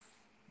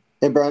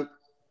Hey, Brent.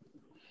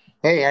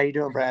 Hey, how you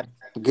doing, Brad?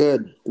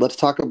 Good. Let's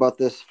talk about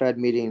this Fed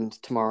meeting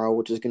tomorrow,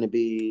 which is going to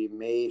be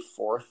May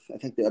 4th.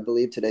 I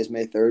believe today's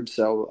May 3rd.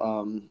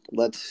 So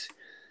let's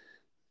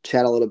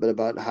chat a little bit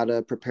about how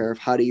to prepare.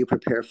 How do you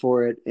prepare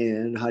for it?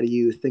 And how do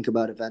you think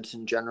about events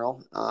in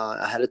general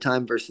ahead of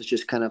time versus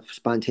just kind of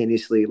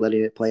spontaneously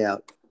letting it play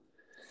out?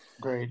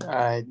 Great.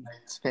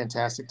 It's a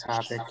fantastic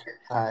topic.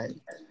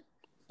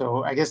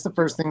 So I guess the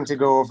first thing to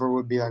go over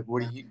would be like,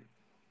 what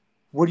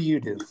do you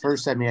do?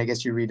 First, I mean, I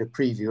guess you read a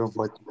preview of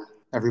what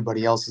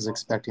everybody else is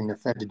expecting the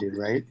Fed to do,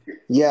 right?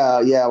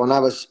 Yeah, yeah.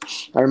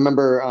 I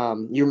remember,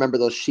 you remember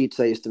those sheets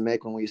I used to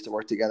make when we used to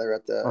work together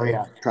at Oh the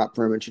yeah, prop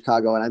firm in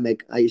Chicago,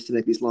 and I used to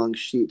make these long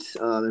sheets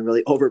and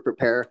really over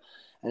prepare,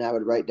 and I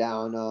would write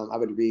down, I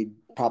would read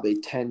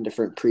probably 10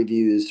 different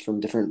previews from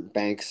different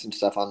banks and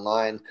stuff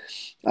online.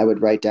 I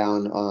would write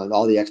down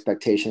all the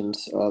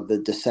expectations of the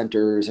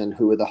dissenters and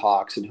who were the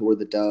hawks and who were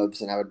the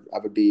doves, and I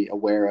would be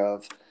aware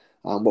of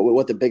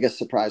what the biggest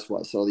surprise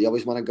was. So you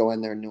always want to go in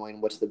there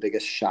knowing what's the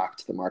biggest shock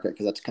to the market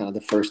because that's kind of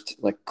the first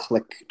like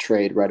click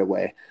trade right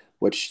away,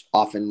 which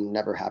often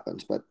never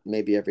happens, but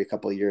maybe every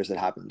couple of years it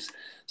happens.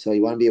 So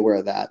you want to be aware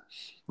of that.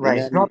 And right.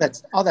 And all then,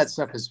 that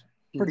stuff is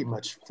pretty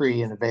much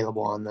free and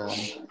available on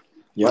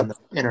yep, the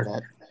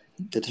internet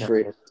it's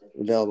free, nowadays.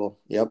 available.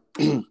 Yep,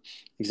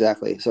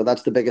 exactly. So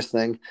that's the biggest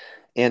thing.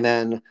 And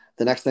then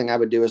the next thing I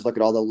would do is look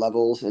at all the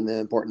levels in the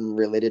important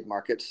related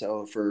markets.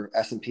 So for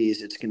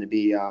S&Ps, it's going to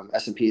be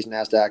S&Ps,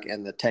 Nasdaq,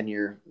 and the 10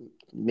 year,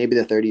 maybe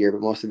the 30 year,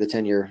 but mostly the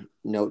 10 year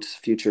notes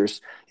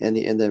futures, and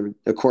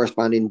the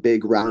corresponding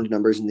big round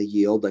numbers in the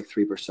yield, like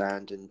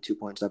 3% and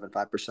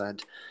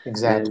 2.75%.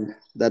 Exactly. And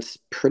that's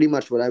pretty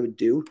much what I would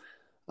do.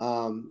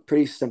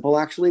 Pretty simple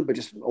actually, but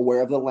just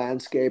aware of the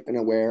landscape and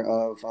aware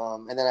of,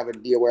 and then I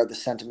would be aware of the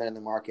sentiment in the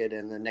market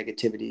and the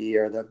negativity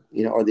or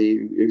or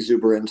the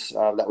exuberance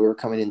that we were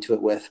coming into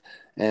it with.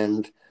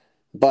 And,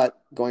 but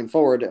going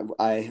forward,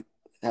 I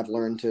have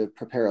learned to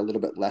prepare a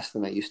little bit less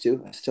than I used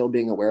to, still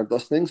being aware of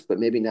those things, but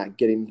maybe not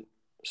getting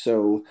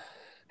so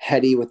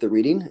heady with the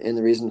reading. And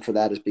the reason for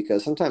that is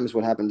because sometimes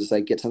what happens is I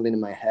get something in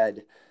my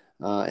head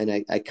and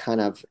I kind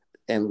of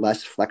am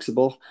less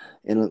flexible.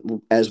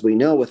 And as we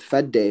know, with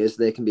Fed days,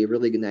 they can be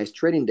really nice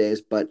trading days,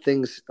 but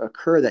things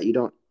occur that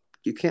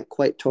you can't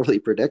quite totally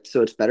predict.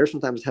 So it's better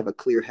sometimes to have a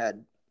clear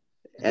head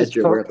as It's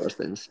you're aware to- of those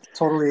things.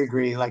 Totally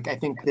agree. Like I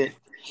think that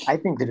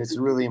it's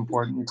really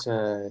important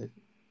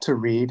to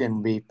read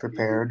and be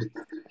prepared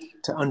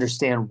to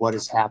understand what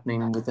is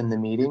happening within the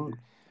meeting.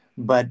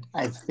 But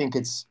I think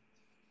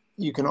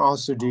you can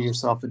also do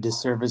yourself a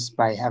disservice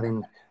by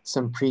having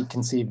some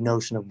preconceived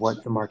notion of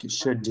what the market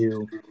should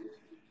do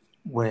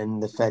when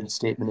the Fed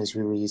statement is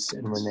released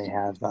and when they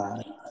have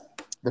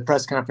the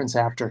press conference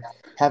after.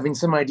 Having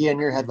some idea in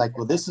your head, like,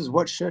 well, this is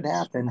what should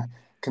happen,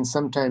 can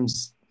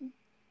sometimes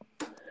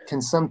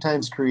can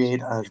sometimes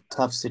create a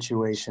tough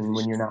situation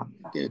when you're not.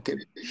 It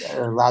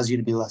allows you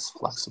to be less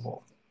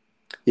flexible.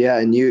 Yeah,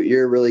 and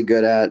you're really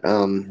good at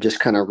just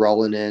kind of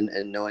rolling in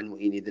and knowing what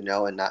you need to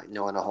know and not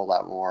knowing a whole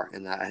lot more.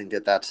 And that I think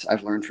that's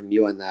I've learned from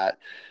you on that.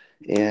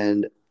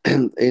 And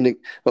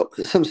but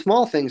some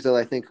small things that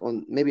I think,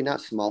 well, maybe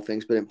not small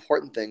things, but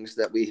important things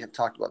that we have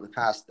talked about in the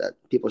past that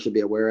people should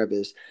be aware of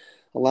is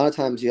a lot of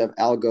times you have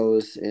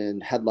algos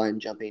and headline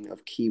jumping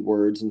of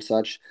keywords and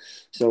such.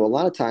 So a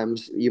lot of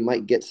times you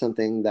might get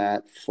something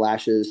that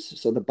flashes.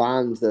 So the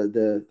bonds,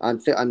 on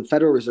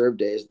Federal Reserve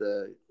days,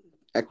 the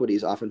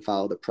equities often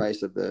follow the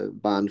price of the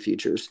bond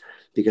futures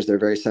because they're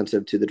very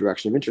sensitive to the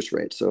direction of interest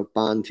rates. So if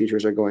bond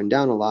futures are going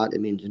down a lot,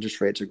 it means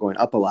interest rates are going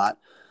up a lot,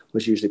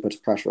 which usually puts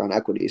pressure on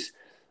equities.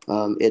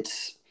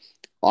 It's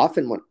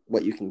often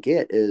what you can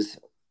get is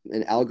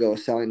an algo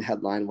selling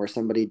headline where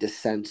somebody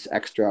dissents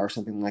extra or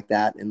something like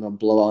that, and they'll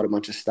blow out a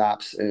bunch of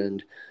stops,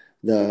 and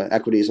the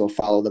equities will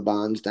follow the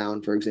bonds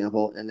down, for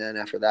example. And then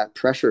after that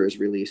pressure is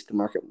released, the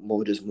market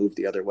will just move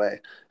the other way.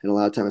 And a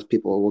lot of times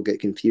people will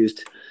get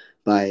confused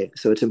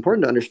so it's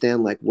important to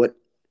understand like what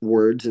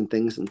words and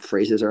things and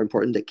phrases are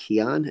important to key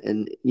on,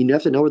 and you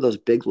have to know where those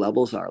big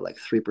levels are, like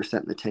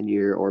 3% in the 10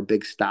 year, or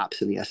big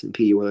stops in the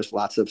S&P where there's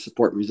lots of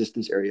support and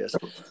resistance areas,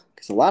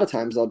 because a lot of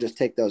times they'll just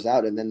take those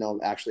out and then they'll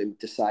actually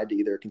decide to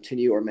either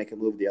continue or make a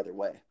move the other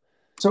way.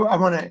 So I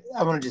want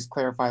to just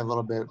clarify a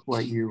little bit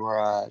what you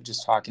were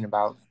just talking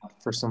about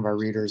for some of our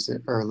readers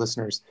or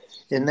listeners,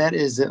 and that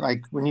is that,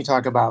 like, when you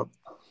talk about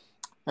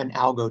an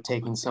algo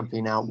taking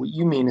something out, what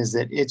you mean is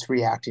that it's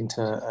reacting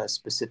to a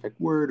specific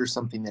word or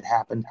something that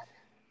happened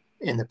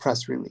in the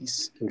press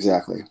release.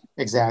 Exactly.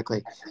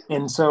 Exactly.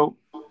 And so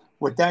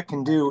what that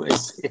can do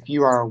is, if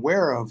you are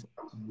aware of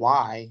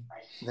why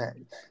that,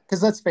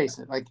 because let's face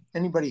it, like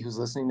anybody who's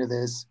listening to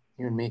this,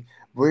 you and me,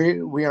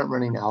 we aren't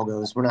running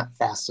algos. We're not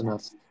fast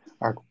enough.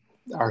 Our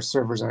our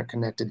servers aren't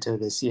connected to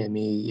the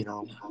CME,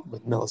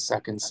 with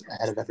milliseconds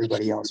ahead of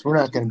everybody else. We're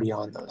not going to be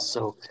on those.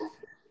 So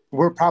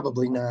we're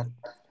probably not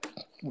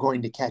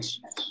going to catch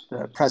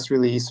the press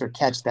release or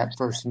catch that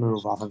first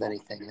move off of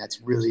anything. It's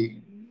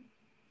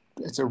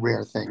a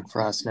rare thing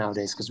for us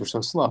nowadays because we're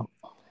so slow.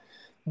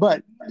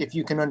 But if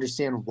you can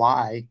understand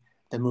why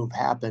the move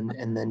happen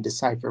and then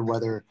decipher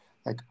whether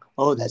like,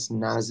 oh, that's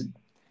not as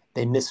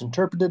they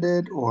misinterpreted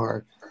it,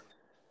 or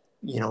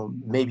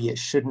maybe it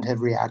shouldn't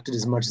have reacted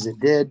as much as it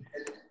did.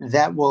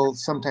 That will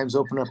sometimes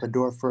open up a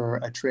door for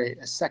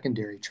a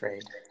secondary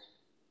trade,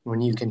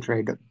 when you can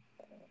trade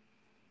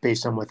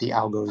based on what the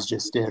algos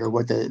just did or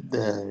what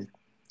the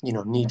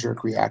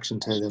knee-jerk reaction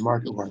to the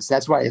market was.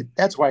 That's why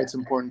it's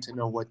important to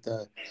know what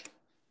the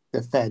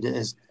Fed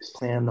is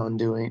planning on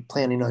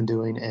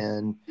doing,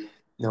 and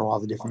know all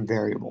the different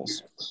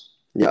variables.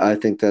 Yeah, I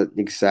think that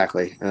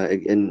exactly.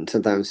 And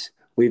sometimes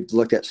we've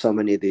looked at so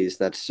many of these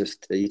that's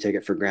just you take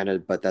it for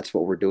granted, but that's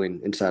what we're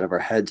doing inside of our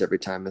heads every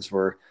time is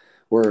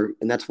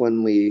and that's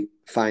when we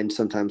find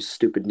sometimes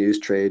stupid news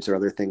trades or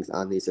other things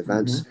on these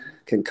events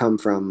can come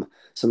from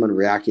someone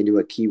reacting to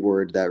a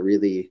keyword that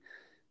really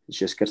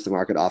just gets the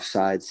market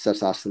offside,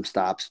 sets off some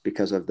stops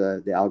because of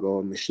the algo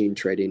and machine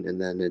trading, and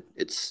then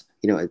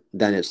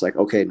then it's like,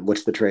 okay,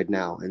 what's the trade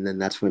now? And then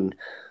that's when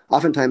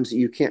oftentimes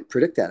you can't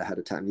predict that ahead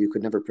of time. You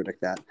could never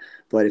predict that,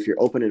 but if you're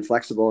open and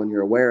flexible and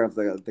you're aware of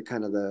the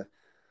kind of the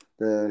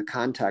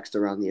context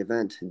around the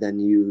event, then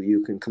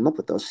you can come up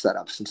with those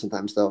setups. And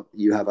sometimes though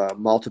you have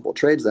multiple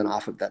trades then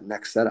off of that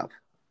next setup.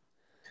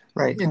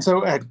 Right. And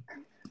so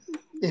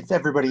if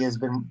everybody has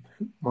been,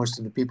 most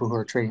of the people who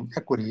are trading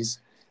equities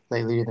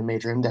lately, the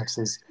major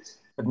indexes,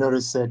 I've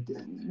noticed that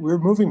we're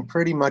moving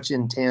pretty much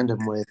in tandem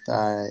with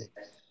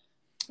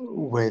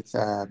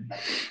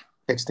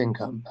fixed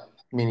income,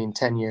 meaning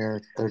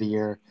 10-year,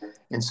 30-year.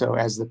 And so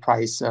as the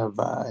price of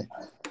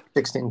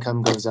fixed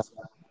income goes up,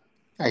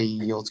 i.e.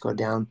 yields go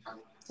down,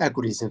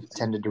 equities have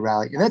tended to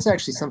rally. And that's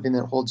actually something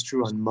that holds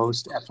true on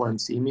most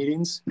FOMC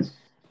meetings,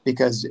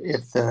 because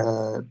if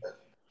the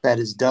Fed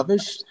is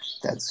dovish,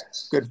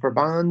 that's good for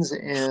bonds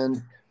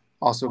and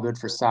also good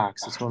for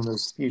stocks. It's one of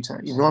those few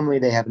times. Normally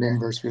they have an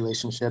inverse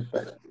relationship,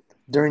 but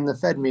during the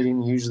Fed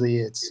meeting, usually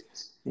it's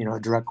a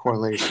direct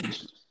correlation.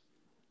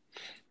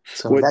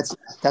 So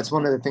that's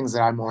one of the things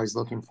that I'm always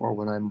looking for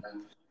when I'm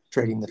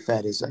trading the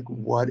Fed is like,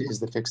 what is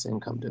the fixed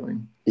income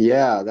doing?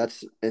 Yeah,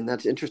 that's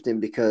interesting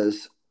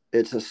because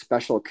it's a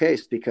special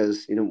case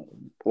because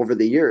over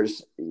the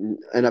years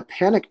in a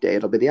panic day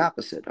it'll be the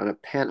opposite. On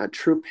a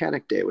true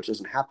panic day, which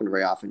doesn't happen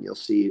very often, you'll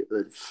see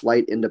the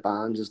flight into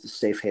bonds is the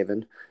safe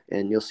haven,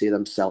 and you'll see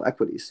them sell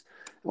equities,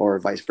 or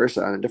vice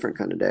versa on a different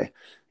kind of day.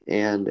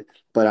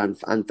 But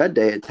on Fed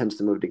day it tends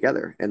to move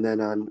together, and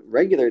then on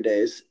regular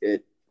days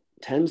it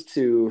tends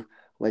to,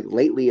 like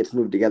lately it's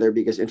moved together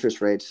because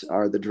interest rates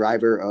are the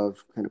driver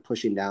of kind of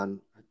pushing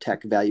down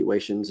tech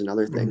valuations and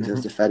other things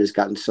as the Fed has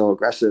gotten so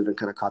aggressive and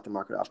kind of caught the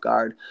market off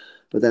guard.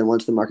 But then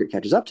once the market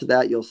catches up to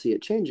that, you'll see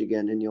it change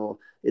again, and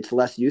it's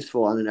less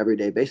useful on an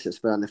everyday basis.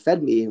 But on the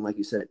Fed meeting, like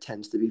you said, it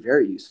tends to be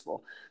very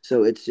useful.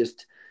 So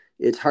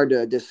it's hard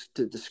to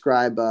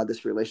describe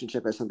this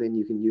relationship as something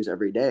you can use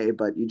every day,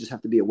 but you just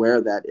have to be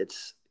aware that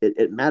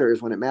it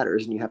matters when it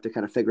matters, and you have to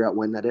kind of figure out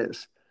when that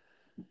is.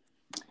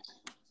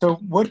 So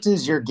what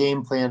is your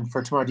game plan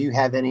for tomorrow? Do you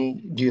have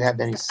any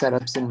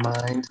setups in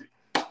mind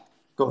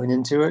going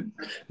into it?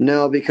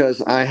 No,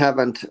 because I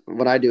haven't.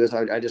 What I do is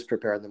I just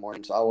prepare in the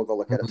morning. So I will go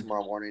look at it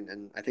tomorrow morning.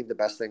 And I think the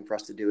best thing for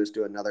us to do is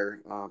do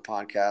another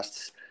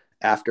podcast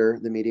after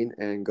the meeting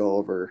and go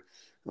over,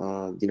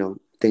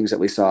 things that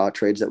we saw,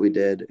 trades that we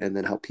did, and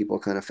then help people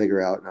kind of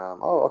figure out,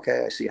 oh,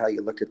 okay, I see how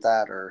you looked at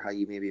that, or how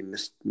you maybe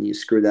you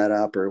screwed that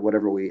up, or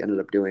whatever we ended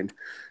up doing.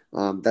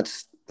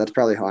 That's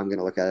probably how I'm going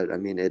to look at it. I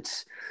mean,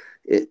 it's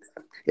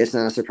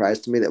not a surprise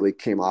to me that we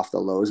came off the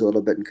lows a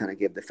little bit and kind of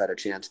gave the Fed a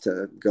chance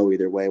to go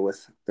either way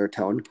with their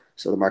tone.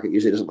 So the market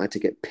usually doesn't like to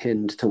get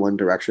pinned to one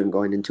direction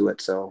going into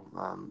it. So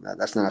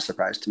that's not a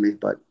surprise to me.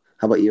 But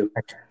how about you?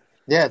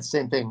 Yeah, it's the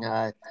same thing.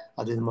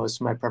 I'll do the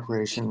most of my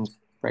preparation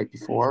right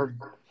before,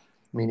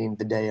 meaning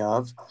the day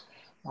of,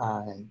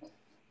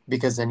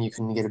 because then you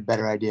can get a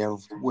better idea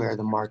of where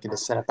the market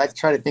is set up. I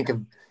try to think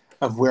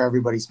of where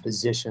everybody's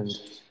positioned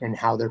and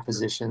how they're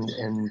positioned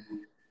and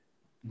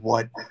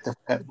what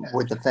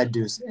the Fed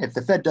does. If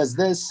the Fed does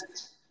this,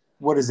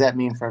 what does that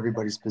mean for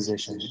everybody's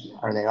position?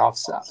 Are they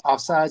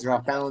offsides or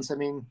off balance? I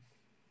mean,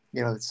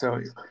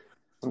 so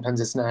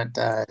sometimes it's not,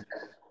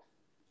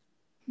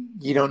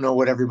 you don't know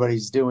what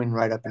everybody's doing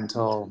right up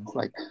until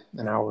like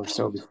an hour or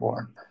so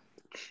before.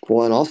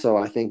 Well, and also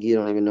I think you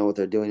don't even know what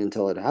they're doing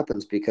until it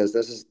happens, because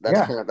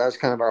that's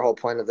kind of our whole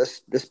point of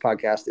this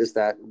podcast is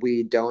that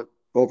we don't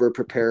over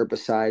prepare,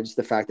 besides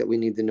the fact that we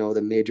need to know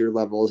the major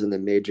levels and the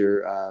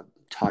major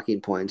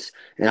talking points.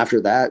 And after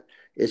that,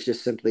 it's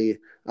just simply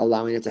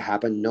allowing it to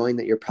happen, knowing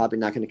that you're probably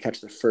not going to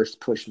catch the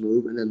first push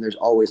move. And then there's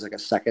always like a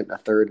second, a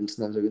third, and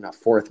sometimes even a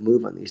fourth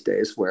move on these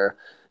days where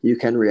you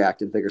can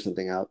react and figure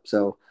something out.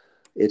 So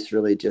it's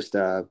really just,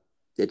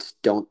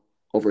 don't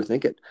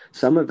overthink it.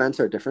 Some events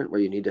are different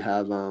where you need to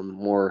have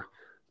more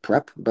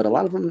prep, but a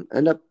lot of them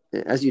end up,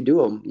 as you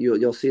do them,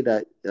 you'll see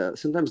that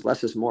sometimes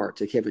less is more,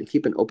 to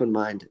keep an open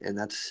mind. And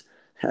that's,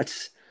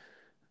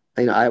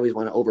 I always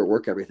want to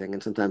overwork everything,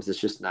 and sometimes it's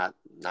just not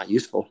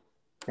useful.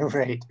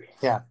 Right.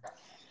 Yeah.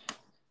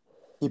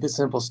 Keep it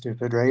simple,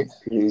 stupid, right?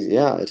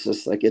 Yeah, it's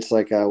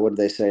like what do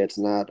they say? It's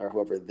not or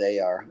whoever they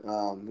are.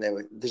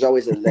 There's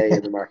always a they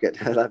in the market.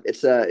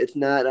 It's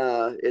not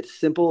it's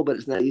simple, but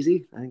it's not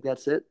easy. I think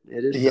that's it.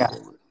 It is Yeah.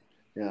 simple.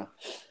 Yeah.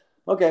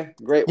 Okay,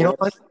 great. You Well, know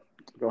what?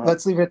 go ahead.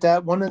 Let's leave it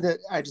at that.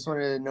 I just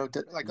wanted to note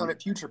that, like, on a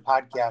future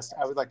podcast,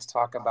 I would like to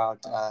talk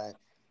about,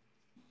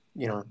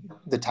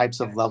 the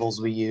types of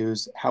levels we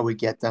use, how we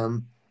get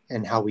them,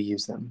 and how we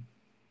use them.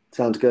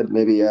 Sounds good.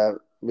 Maybe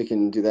we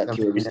can do that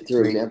So maybe next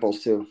through week.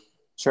 examples too.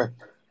 Sure.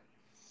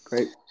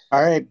 Great.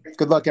 All right.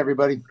 Good luck,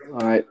 everybody.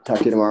 All right. Talk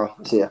to you tomorrow.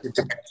 See ya.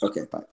 Okay. Bye.